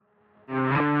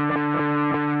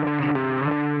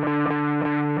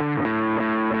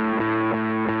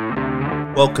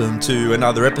Welcome to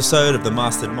another episode of the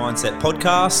Mastered Mindset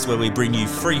Podcast, where we bring you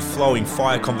free-flowing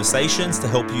fire conversations to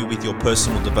help you with your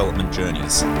personal development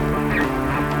journeys. All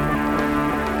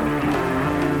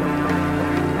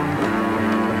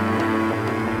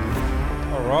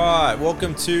right,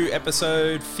 welcome to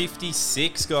episode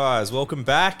 56, guys. Welcome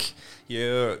back.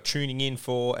 You're tuning in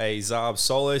for a Zarb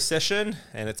solo session,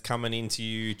 and it's coming into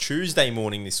you Tuesday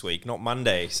morning this week, not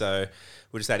Monday. So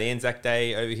we just had Anzac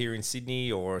Day over here in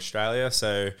Sydney or Australia,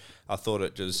 so I thought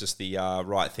it was just the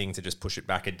right thing to just push it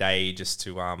back a day, just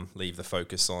to leave the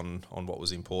focus on what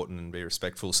was important and be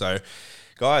respectful. So,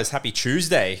 guys, happy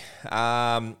Tuesday.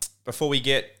 Before we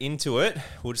get into it,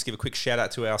 we'll just give a quick shout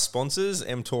out to our sponsors,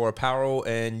 MTOR Apparel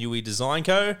and Nui Design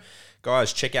Co.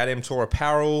 Guys, check out MTOR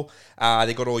Apparel.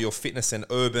 They got all your fitness and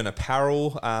urban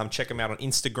apparel. Check them out on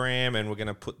Instagram, and we're going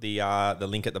to put the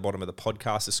link at the bottom of the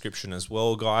podcast description as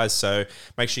well, guys. So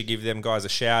make sure you give them guys a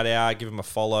shout out, give them a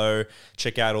follow.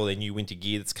 Check out all their new winter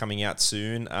gear that's coming out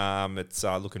soon. It's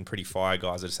looking pretty fire,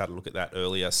 guys. I just had a look at that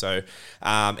earlier. So,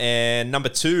 and number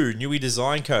 2, Nui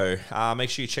Design Co.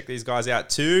 Make sure you check these guys out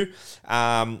too.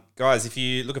 Guys, if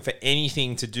you're looking for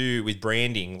anything to do with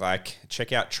branding, like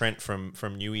check out Trent from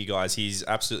Nui, guys. He's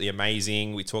absolutely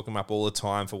amazing. We talk him up all the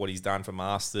time for what he's done for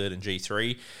Mastered and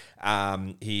G3.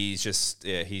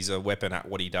 He's a weapon at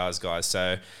what he does, guys.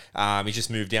 So he's just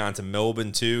moved down to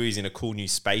Melbourne too. He's in a cool new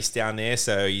space down there,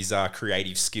 so his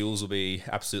creative skills will be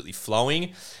absolutely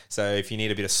flowing. So if you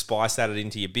need a bit of spice added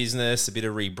into your business, a bit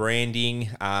of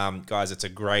rebranding, guys, it's a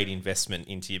great investment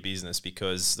into your business,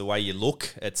 because the way you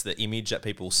look, it's the image that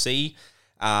people see.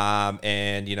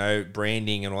 And, you know,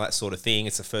 branding and all that sort of thing,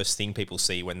 it's the first thing people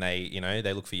see when they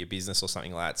look for your business or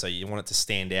something like that. So you want it to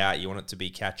stand out, you want it to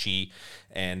be catchy,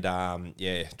 and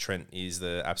Trent is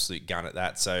the absolute gun at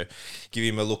that. So give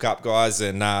him a look up, guys,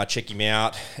 and check him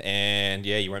out, and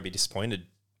you won't be disappointed.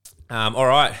 All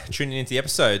right, tuning into the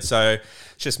episode. So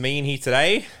it's just me in here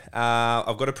today.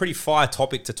 I've got a pretty fire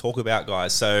topic to talk about,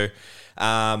 guys. So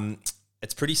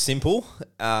it's pretty simple,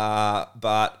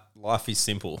 but life is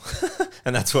simple.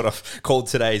 And that's what I've called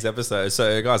today's episode.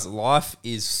 So, guys, life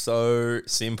is so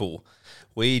simple.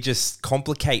 We just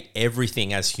complicate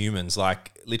everything as humans.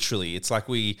 Like, literally, it's like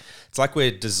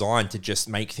we're designed to just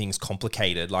make things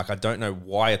complicated. Like, I don't know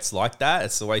why it's like that.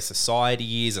 It's the way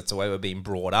society is. It's the way we're being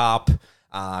brought up.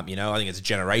 I think it's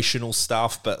generational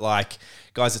stuff, but like,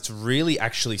 guys, it's really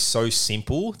actually so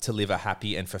simple to live a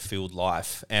happy and fulfilled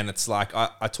life. And it's like,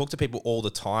 I talk to people all the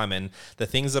time, and the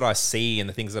things that I see and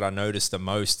the things that I notice the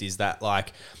most is that,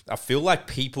 like, I feel like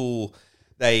people,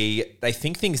 they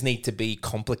think things need to be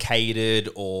complicated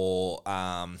or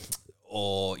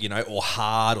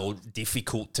hard or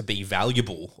difficult to be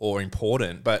valuable or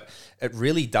important, but it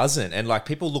really doesn't. And like,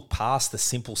 people look past the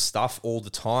simple stuff all the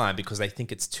time because they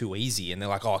think it's too easy, and they're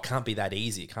like, oh, it can't be that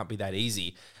easy. It can't be that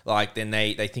easy. Like, then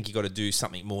they think you got to do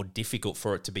something more difficult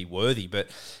for it to be worthy, but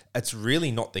it's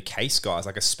really not the case, guys.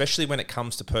 Like, especially when it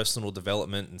comes to personal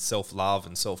development and self-love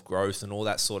and self-growth and all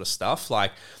that sort of stuff.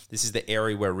 Like, this is the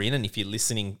area we're in, and if you're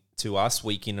listening to us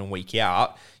week in and week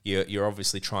out, you're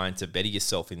obviously trying to better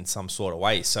yourself in some sort of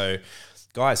way. So,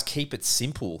 guys, keep it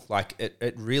simple. Like,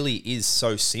 it really is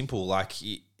so simple. Like,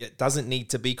 it doesn't need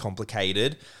to be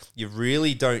complicated. You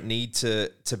really don't need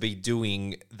to be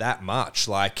doing that much.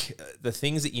 Like, the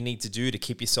things that you need to do to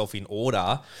keep yourself in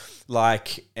order,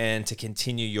 like, and to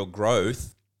continue your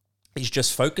growth, is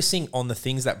just focusing on the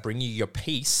things that bring you your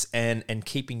peace and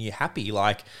keeping you happy.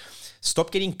 Like,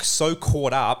 stop getting so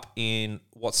caught up in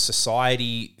what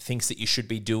society thinks that you should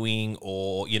be doing,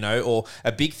 or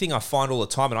a big thing I find all the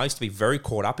time, and I used to be very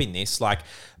caught up in this, like,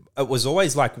 it was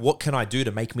always like, what can I do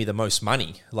to make me the most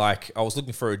money? Like, I was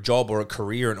looking for a job or a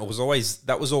career, and that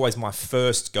was always my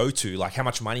first go-to. Like, how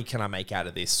much money can I make out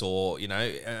of this? Or,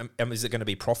 is it going to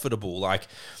be profitable? Like,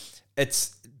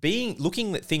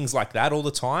 looking at things like that all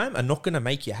the time are not going to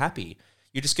make you happy.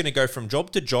 You're just going to go from job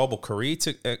to job or career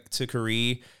to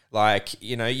career. Like,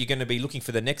 you're going to be looking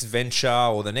for the next venture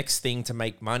or the next thing to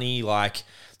make money. Like,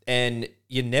 and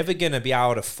you're never going to be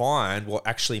able to find what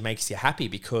actually makes you happy,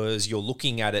 because you're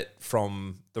looking at it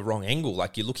from the wrong angle.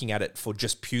 Like, you're looking at it for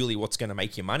just purely what's going to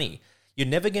make you money. You're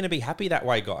never going to be happy that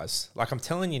way, guys. Like, I'm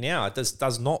telling you now, it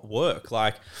does not work.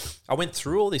 Like, I went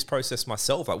through all this process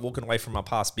myself, like walking away from my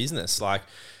past business. Like,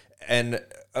 and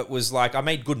it was like, I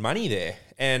made good money there,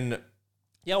 and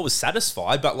I was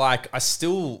satisfied, but like, I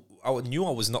knew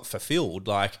I was not fulfilled.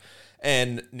 Like,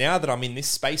 and now that I'm in this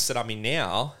space that I'm in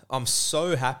now, I'm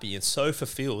so happy and so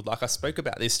fulfilled. Like, I spoke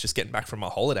about this just getting back from my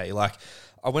holiday. Like,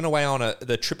 I went away on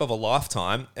the trip of a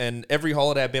lifetime, and every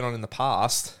holiday I've been on in the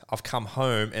past, I've come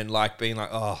home and like been like,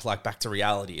 oh, like back to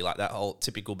reality, like that whole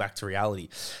typical back to reality.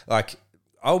 Like,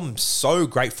 I'm so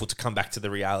grateful to come back to the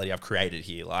reality I've created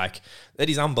here. Like, that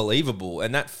is unbelievable.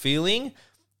 And that feeling,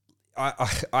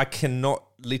 I cannot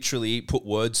literally put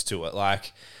words to it.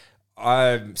 Like,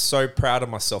 I'm so proud of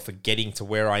myself for getting to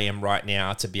where I am right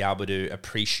now, to be able to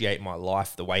appreciate my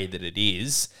life the way that it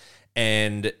is.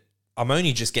 And I'm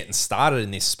only just getting started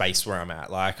in this space where I'm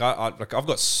at. Like, I've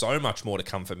got so much more to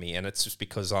come for me. And it's just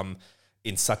because I'm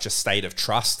in such a state of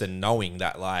trust and knowing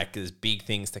that, like, there's big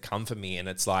things to come for me. And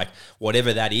it's like,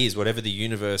 whatever that is, whatever the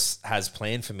universe has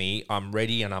planned for me, I'm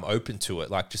ready and I'm open to it.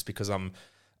 Like, just because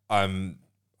I'm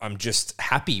just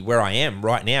happy where I am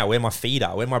right now, where my feet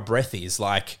are, where my breath is,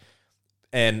 like.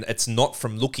 And it's not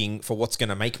from looking for what's going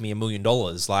to make me $1 million.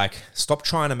 Like, stop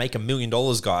trying to make $1 million,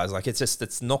 guys. Like,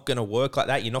 it's not going to work like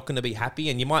that. You're not going to be happy,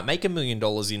 and you might make $1 million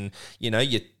in,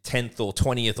 your 10th or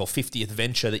 20th or 50th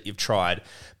venture that you've tried.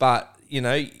 But,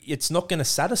 it's not going to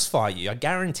satisfy you. I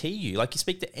guarantee you. Like, you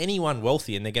speak to anyone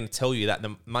wealthy and they're going to tell you that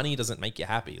the money doesn't make you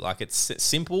happy. Like, it's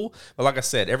simple. But like I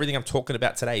said, everything I'm talking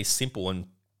about today is simple, and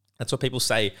that's what people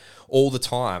say all the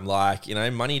time. Like,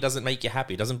 money doesn't make you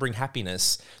happy. It doesn't bring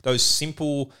happiness. Those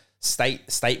simple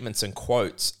statements and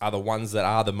quotes are the ones that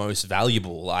are the most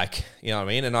valuable. Like, you know what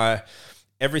I mean? And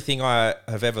everything I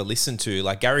have ever listened to,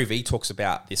 like Gary Vee talks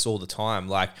about this all the time.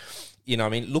 Like,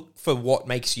 look for what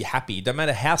makes you happy. No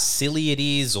matter how silly it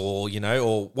is, or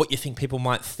what you think people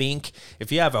might think.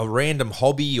 If you have a random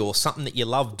hobby or something that you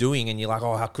love doing and you're like,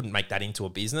 oh, I couldn't make that into a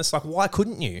business. Like, why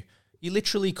couldn't you? You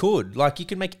literally could. Like, you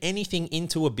can make anything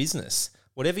into a business.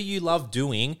 Whatever you love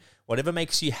doing, whatever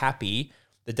makes you happy,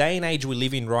 the day and age we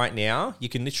live in right now, you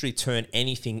can literally turn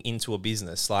anything into a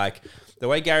business. Like, the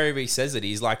way Gary Vee says it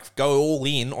is, like, go all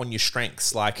in on your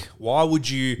strengths. Like, why would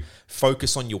you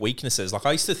focus on your weaknesses? Like,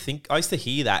 I used to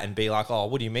hear that and be like, oh,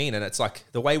 what do you mean? And it's like,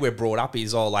 the way we're brought up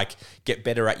is, oh, like, get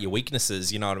better at your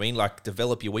weaknesses. You know what I mean? Like,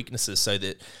 develop your weaknesses so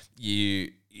that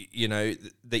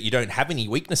that you don't have any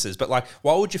weaknesses. But, like,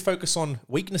 why would you focus on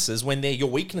weaknesses when they're your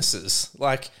weaknesses?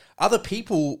 Like, other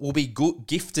people will be good,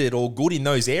 gifted or good in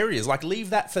those areas. Like,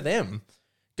 leave that for them.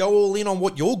 Go all in on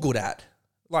what you're good at.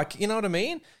 Like, you know what I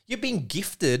mean? You've been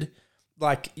gifted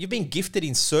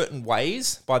in certain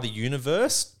ways by the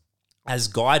universe as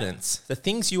guidance. The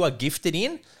things you are gifted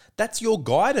in, that's your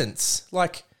guidance,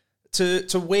 like, to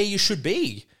where you should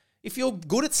be. If you're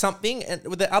good at something and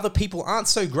that other people aren't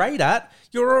so great at,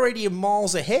 you're already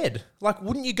miles ahead. Like,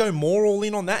 wouldn't you go more all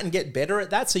in on that and get better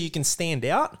at that so you can stand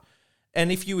out?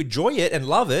 And if you enjoy it and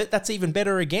love it, that's even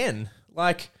better again.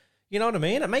 Like, you know what I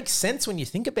mean? It makes sense when you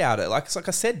think about it. Like, it's like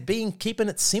I said, keeping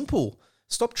it simple.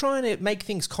 Stop trying to make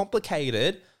things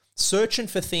complicated, searching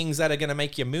for things that are going to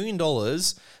make you $1 million,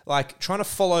 like trying to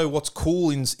follow what's cool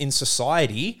in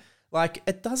society. Like,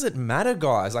 it doesn't matter,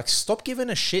 guys. Like, stop giving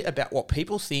a shit about what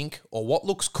people think or what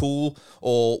looks cool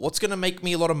or what's going to make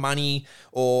me a lot of money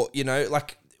or,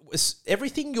 like,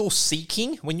 everything you're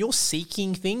seeking. When you're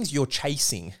seeking things, you're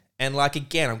chasing. And, like,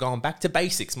 again, I'm going back to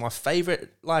basics. My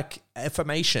favorite, like,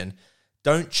 affirmation,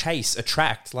 don't chase,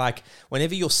 attract. Like,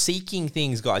 whenever you're seeking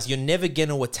things, guys, you're never going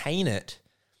to attain it.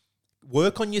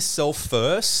 Work on yourself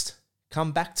first.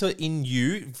 Come back to it in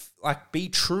you. Like, be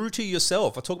true to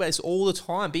yourself. I talk about this all the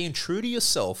time, being true to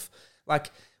yourself.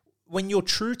 Like, when you're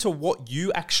true to what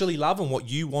you actually love and what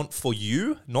you want for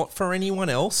you, not for anyone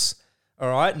else, all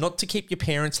right? Not to keep your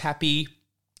parents happy,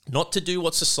 not to do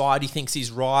what society thinks is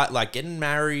right, like getting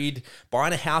married,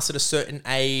 buying a house at a certain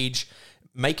age,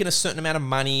 making a certain amount of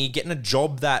money, getting a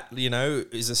job that,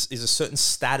 is a certain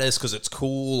status because it's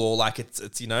cool, or like it's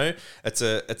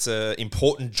a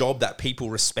important job that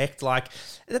people respect. Like,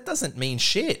 that doesn't mean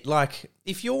shit. Like,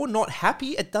 if you're not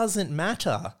happy, it doesn't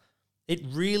matter. It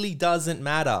really doesn't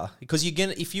matter, because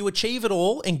if you achieve it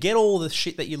all and get all the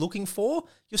shit that you're looking for,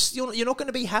 you're not going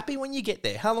to be happy when you get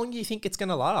there. How long do you think it's going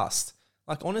to last?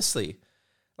 Like, honestly,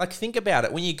 like, think about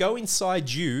it. When you go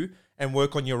inside you and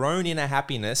work on your own inner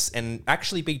happiness and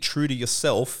actually be true to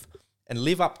yourself and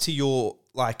live up to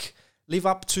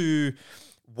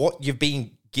what you've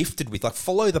been gifted with, like,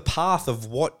 follow the path of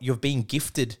what you've been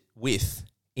gifted with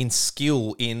in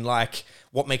skill, in, like,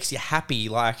 what makes you happy.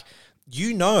 Like,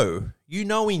 in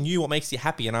you what makes you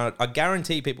happy. And I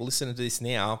guarantee people listening to this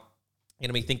now, going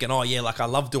to be thinking, oh yeah, like, I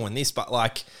love doing this, but,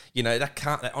 like,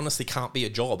 that honestly can't be a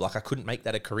job. Like, I couldn't make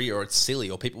that a career, or it's silly,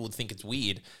 or people would think it's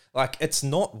weird. Like, it's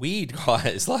not weird,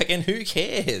 guys. Like, and who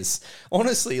cares?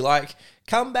 Honestly, like,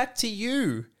 come back to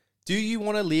you. Do you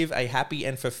want to live a happy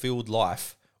and fulfilled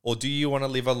life, or do you want to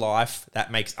live a life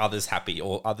that makes others happy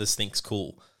or others thinks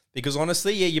cool? Because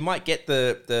honestly, yeah, you might get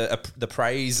the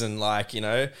praise and, like,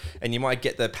 and you might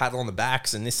get the pat on the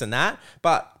backs and this and that,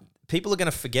 but people are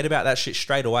going to forget about that shit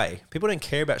straight away. People don't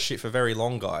care about shit for very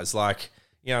long, guys. Like,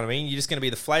 You know what I mean? You're just going to be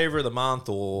the flavor of the month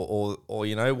or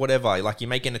you know, whatever. Like, you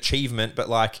make an achievement, but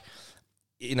like,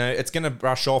 you know, it's going to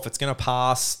brush off. It's going to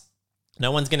pass.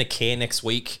 No one's going to care next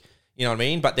week. You know what I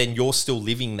mean? But then you're still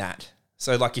living that.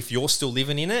 So like, if you're still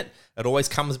living in it, it always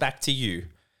comes back to you.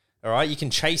 All right? You can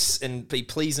chase and be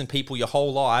pleasing people your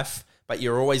whole life, but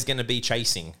you're always going to be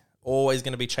chasing. Always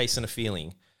going to be chasing a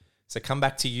feeling. So come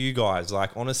back to you guys. Like,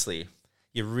 honestly,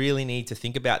 you really need to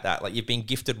think about that. Like, you've been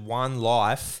gifted one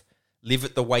life. Live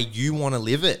it the way you want to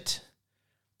live it.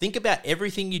 Think about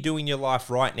everything you do in your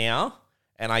life right now,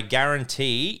 and I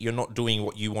guarantee you're not doing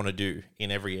what you want to do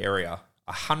in every area.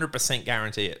 100%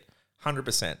 guarantee it.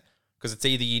 100%. Because it's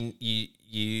either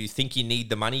you think you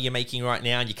need the money you're making right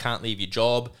now and you can't leave your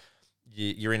job.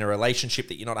 You're in a relationship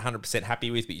that you're not 100% happy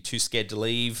with, but you're too scared to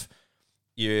leave.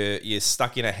 You're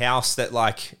stuck in a house that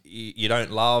like you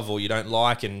don't love or you don't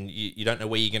like, and you don't know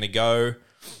where you're going to go.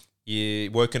 You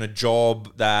work in a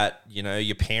job that, you know,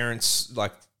 your parents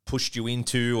like pushed you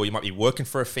into, or you might be working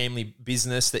for a family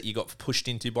business that you got pushed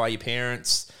into by your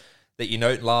parents that you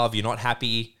don't love, you're not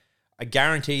happy. I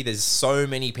guarantee there's so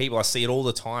many people, I see it all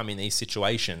the time in these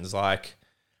situations. Like,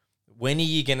 when are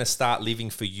you going to start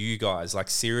living for you guys? Like,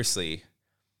 seriously,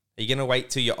 are you going to wait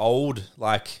till you're old,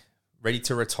 like ready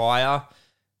to retire,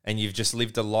 and you've just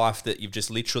lived a life that you've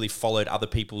just literally followed other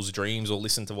people's dreams or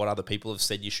listened to what other people have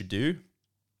said you should do?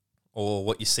 Or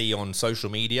what you see on social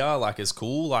media, like, is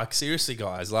cool. Like, seriously,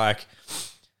 guys, like,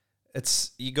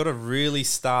 you got to really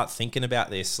start thinking about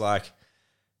this. Like,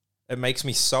 it makes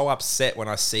me so upset when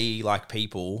I see like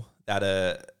people that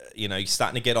are, you know,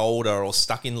 starting to get older or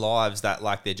stuck in lives that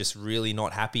like they're just really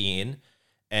not happy in,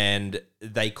 and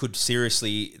they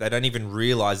don't even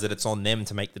realize that it's on them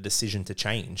to make the decision to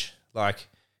change. Like,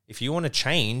 if you want to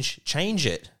change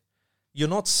it. You're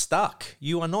not stuck.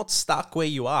 You are not stuck where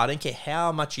you are. I don't care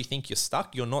how much you think you're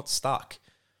stuck. You're not stuck.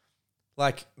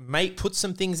 Like, put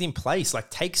some things in place. Like,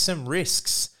 take some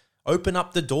risks. Open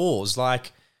up the doors.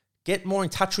 Like, get more in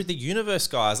touch with the universe,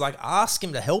 guys. Like, ask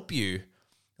him to help you.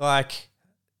 Like,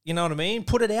 you know what I mean?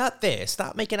 Put it out there.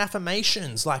 Start making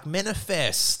affirmations. Like,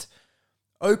 manifest.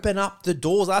 Open up the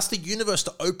doors. Ask the universe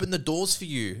to open the doors for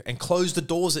you and close the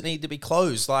doors that need to be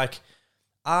closed. Like,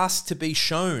 ask to be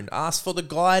shown. Ask for the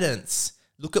guidance.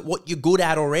 Look at what you're good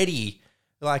at already.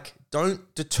 Like,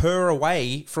 don't deter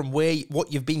away from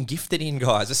what you've been gifted in,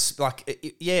 guys. It's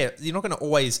like, yeah, you're not going to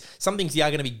always, some things you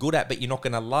are going to be good at, but you're not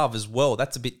going to love as well.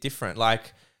 That's a bit different.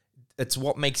 Like, it's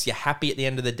what makes you happy at the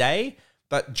end of the day.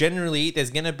 But generally, there's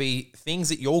going to be things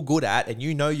that you're good at and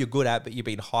you know you're good at, but you've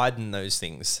been hiding those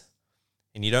things.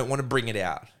 And you don't want to bring it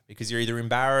out because you're either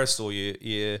embarrassed or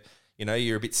you're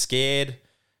a bit scared,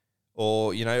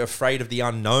 or, you know, afraid of the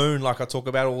unknown, like I talk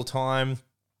about all the time.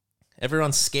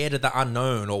 Everyone's scared of the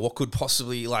unknown, or what could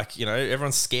possibly, like, you know,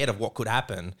 everyone's scared of what could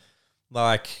happen.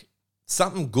 Like,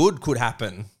 something good could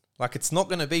happen. Like, it's not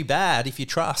going to be bad if you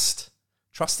trust.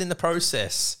 Trust in the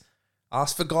process.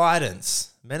 Ask for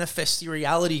guidance. Manifest your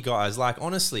reality, guys. Like,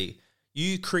 honestly,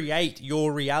 you create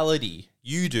your reality.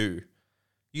 You do.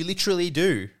 You literally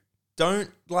do.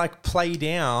 Don't, like, play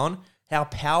down how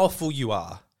powerful you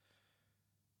are.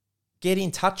 Get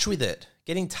in touch with it.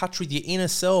 Get in touch with your inner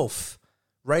self.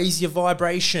 Raise your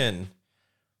vibration.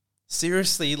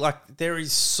 Seriously, like, there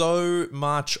is so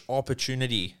much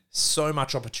opportunity. So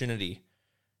much opportunity.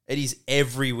 It is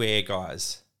everywhere,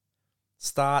 guys.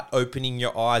 Start opening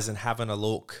your eyes and having a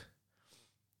look.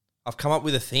 I've come up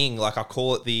with a thing, like I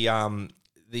call it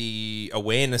the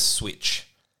awareness switch.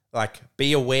 Like,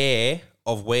 be aware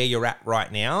of where you're at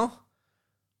right now.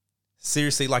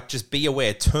 Seriously, like, just be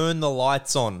aware. Turn the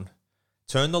lights on.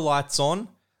 Turn the lights on.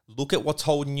 Look at what's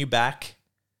holding you back.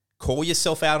 Call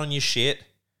yourself out on your shit.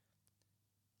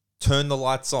 Turn the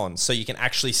lights on so you can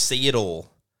actually see it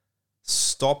all.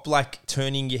 Stop, like,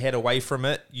 turning your head away from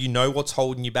it. You know what's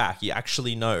holding you back. You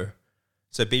actually know.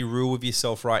 So be real with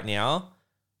yourself right now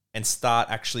and start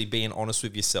actually being honest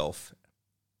with yourself.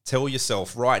 Tell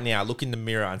yourself right now, look in the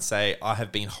mirror and say, I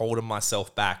have been holding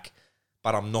myself back,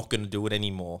 but I'm not going to do it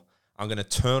anymore. I'm going to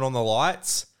turn on the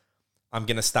lights. I'm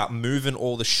going to start moving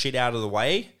all the shit out of the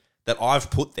way that I've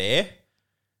put there.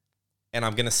 And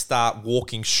I'm going to start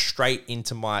walking straight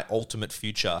into my ultimate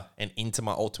future and into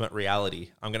my ultimate reality.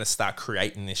 I'm going to start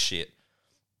creating this shit.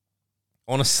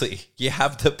 Honestly, you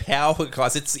have the power,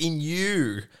 guys. It's in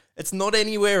you. It's not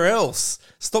anywhere else.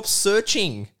 Stop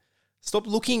searching. Stop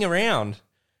looking around.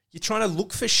 You're trying to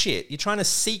look for shit. You're trying to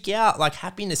seek out, like,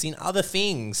 happiness in other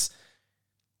things.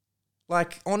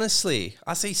 Like, honestly,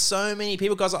 I see so many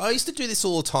people, guys. I used to do this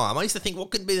all the time. I used to think, what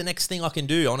could be the next thing I can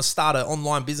do? I want to start an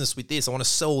online business with this. I want to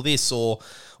sell this or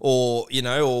go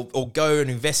and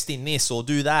invest in this or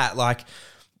do that. Like,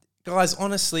 guys,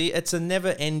 honestly, it's a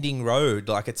never ending road.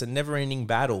 Like, it's a never ending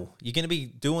battle. You're going to be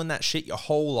doing that shit your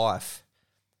whole life.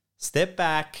 Step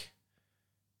back,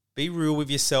 be real with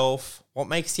yourself. What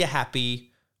makes you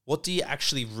happy? What do you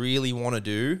actually really want to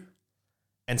do?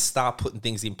 And start putting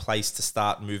things in place to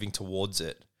start moving towards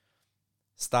it.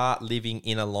 Start living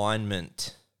in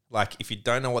alignment. Like, if you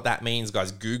don't know what that means,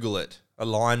 guys, Google it.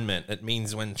 Alignment. It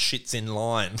means when shit's in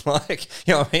line. Like,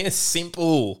 you know what I mean? It's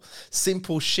simple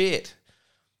shit.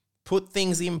 Put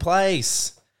things in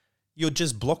place. You're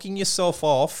just blocking yourself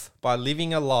off by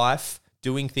living a life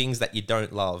doing things that you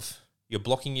don't love. You're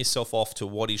blocking yourself off to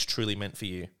what is truly meant for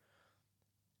you.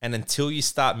 And until you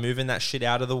start moving that shit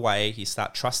out of the way, you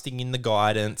start trusting in the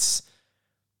guidance,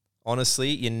 honestly,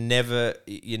 you're never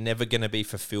going to be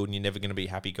fulfilled and you're never going to be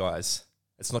happy, guys.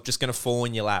 It's not just going to fall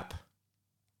in your lap.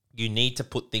 You need to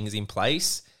put things in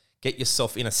place, get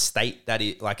yourself in a state that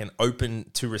is like an open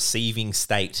to receiving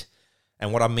state.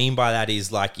 And what I mean by that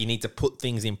is, like, you need to put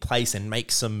things in place and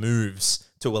make some moves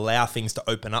to allow things to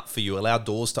open up for you, allow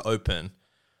doors to open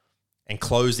and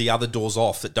close the other doors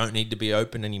off that don't need to be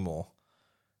open anymore.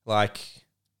 Like,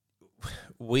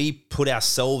 we put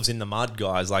ourselves in the mud,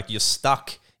 guys. Like, you're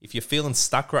stuck. If you're feeling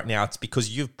stuck right now, it's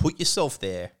because you've put yourself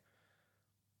there.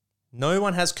 No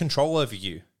one has control over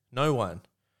you. No one.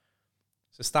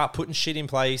 So start putting shit in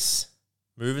place,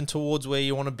 moving towards where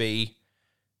you want to be.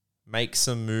 Make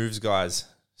some moves, guys.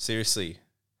 Seriously.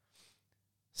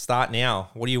 Start now.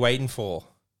 What are you waiting for?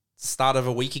 It's the start of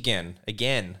a week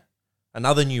again.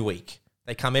 Another new week.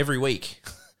 They come every week.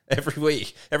 Every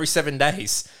week. Every 7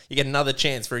 days. You get another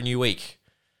chance for a new week.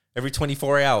 Every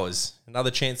 24 hours.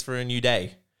 Another chance for a new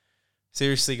day.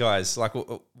 Seriously, guys. Like,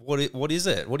 what is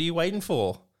it? What are you waiting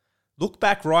for? Look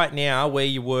back right now where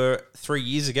you were 3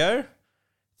 years ago.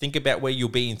 Think about where you'll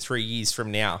be in 3 years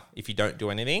from now if you don't do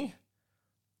anything.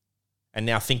 And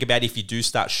now think about if you do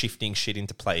start shifting shit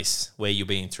into place, where you'll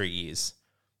be in 3 years.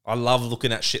 I love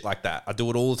looking at shit like that. I do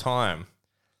it all the time.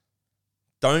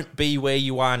 Don't be where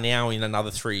you are now in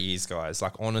another 3 years, guys.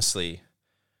 Like, honestly,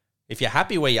 if you're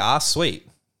happy where you are, sweet.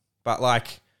 But,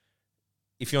 like,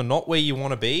 if you're not where you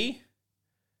want to be,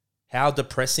 how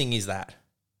depressing is that?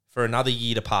 For another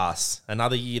year to pass,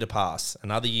 another year to pass,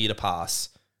 another year to pass.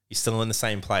 You're still in the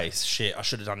same place. Shit, I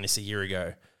should have done this a year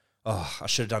ago. Oh, I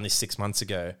should have done this 6 months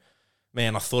ago.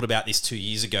 Man, I thought about this 2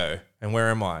 years ago. And where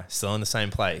am I? Still in the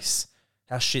same place.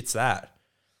 How shit's that?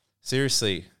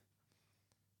 Seriously.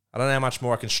 I don't know how much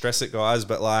more I can stress it, guys,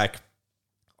 but, like,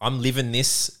 I'm living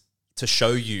this to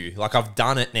show you. Like, I've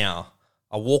done it now.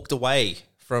 I walked away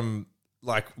from,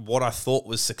 like, what I thought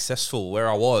was successful, where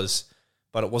I was,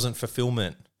 but it wasn't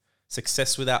fulfillment.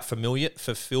 Success without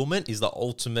fulfillment is the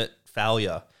ultimate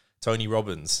failure. Tony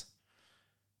Robbins.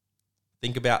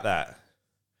 Think about that.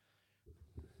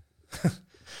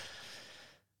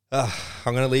 I'm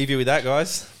going to leave you with that,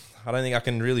 guys. I don't think I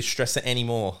can really stress it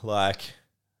anymore. Like,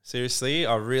 seriously,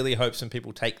 I really hope some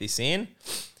people take this in.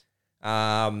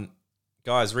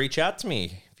 Guys, reach out to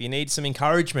me. If you need some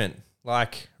encouragement,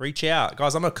 like, reach out.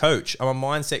 Guys, I'm a coach. I'm a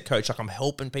mindset coach. Like, I'm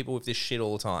helping people with this shit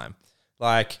all the time.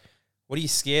 Like, what are you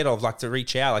scared of? Like, to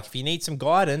reach out. Like, if you need some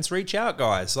guidance, reach out,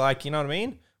 guys. Like, you know what I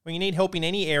mean? When you need help in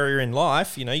any area in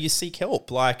life, you know, you seek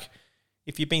help. Like,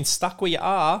 if you've been stuck where you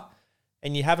are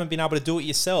and you haven't been able to do it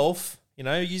yourself, you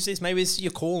know, use this. Maybe it's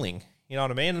your calling. You know what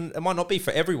I mean? And it might not be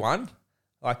for everyone.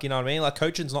 Like, you know what I mean? Like,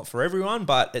 coaching's not for everyone,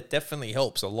 but it definitely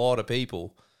helps a lot of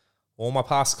people. All my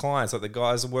past clients, like the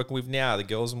guys I'm working with now, the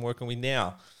girls I'm working with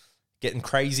now, getting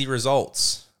crazy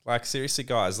results. Like, seriously,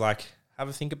 guys, like, have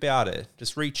a think about it.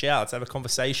 Just reach out. Let's have a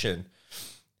conversation.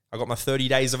 I got my 30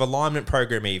 days of alignment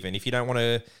program even. If you don't want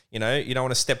to, you know, you don't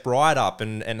want to step right up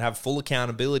and have full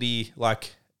accountability,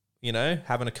 like, you know,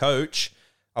 having a coach,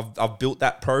 I've built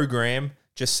that program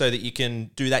just so that you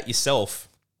can do that yourself.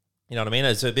 You know what I mean?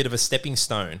 It's a bit of a stepping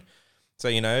stone. So,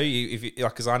 you know,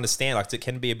 because I understand, like, it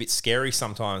can be a bit scary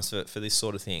sometimes for this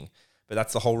sort of thing. But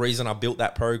that's the whole reason I built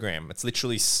that program. It's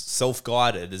literally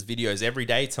self-guided. There's videos every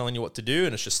day telling you what to do,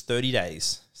 and it's just 30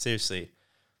 days. Seriously.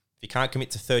 If you can't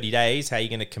commit to 30 days, how are you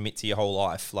going to commit to your whole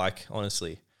life? Like,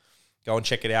 honestly. Go and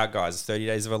check it out, guys. It's 30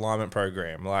 days of alignment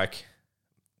program. Like,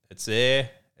 it's there.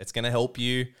 It's going to help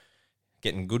you.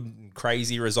 Getting good,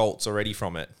 crazy results already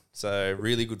from it. So,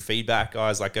 really good feedback,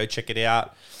 guys. Like, go check it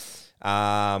out.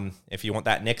 If you want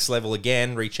that next level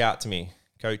again, reach out to me.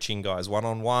 Coaching, guys,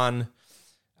 one-on-one.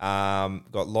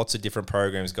 Got lots of different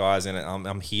programs, guys, and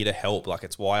I'm here to help. Like,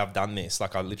 it's why I've done this.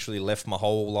 Like, I literally left my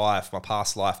whole life, my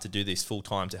past life, to do this full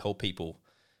time to help people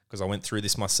because I went through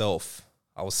this myself.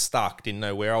 I was stuck, didn't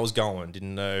know where I was going,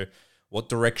 didn't know what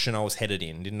direction I was headed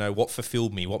in, didn't know what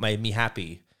fulfilled me, what made me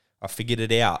happy. I figured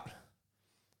it out.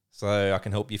 so I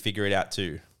can help you figure it out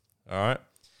too. All right.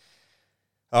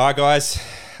 All right, guys.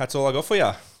 That's all I got for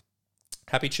you.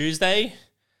 Happy Tuesday.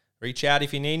 Reach out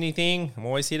if you need anything. I'm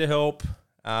always here to help.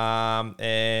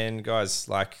 And guys,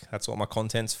 like, that's what my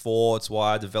content's for. It's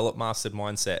why I develop Mastered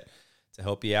Mindset, to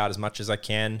help you out as much as I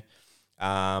can.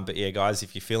 But yeah, guys,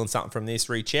 if you're feeling something from this,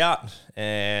 reach out,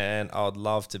 and I'd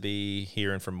love to be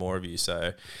hearing from more of you.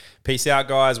 So peace out,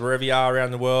 guys, wherever you are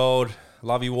around the world.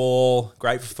 Love you all.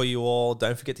 Grateful for you all.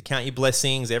 Don't forget to count your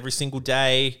blessings every single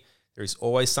day. There is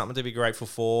always something to be grateful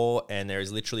for, and there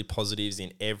is literally positives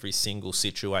in every single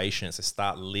situation. So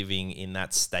start living in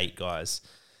that state, guys.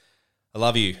 I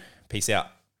love you. Peace out.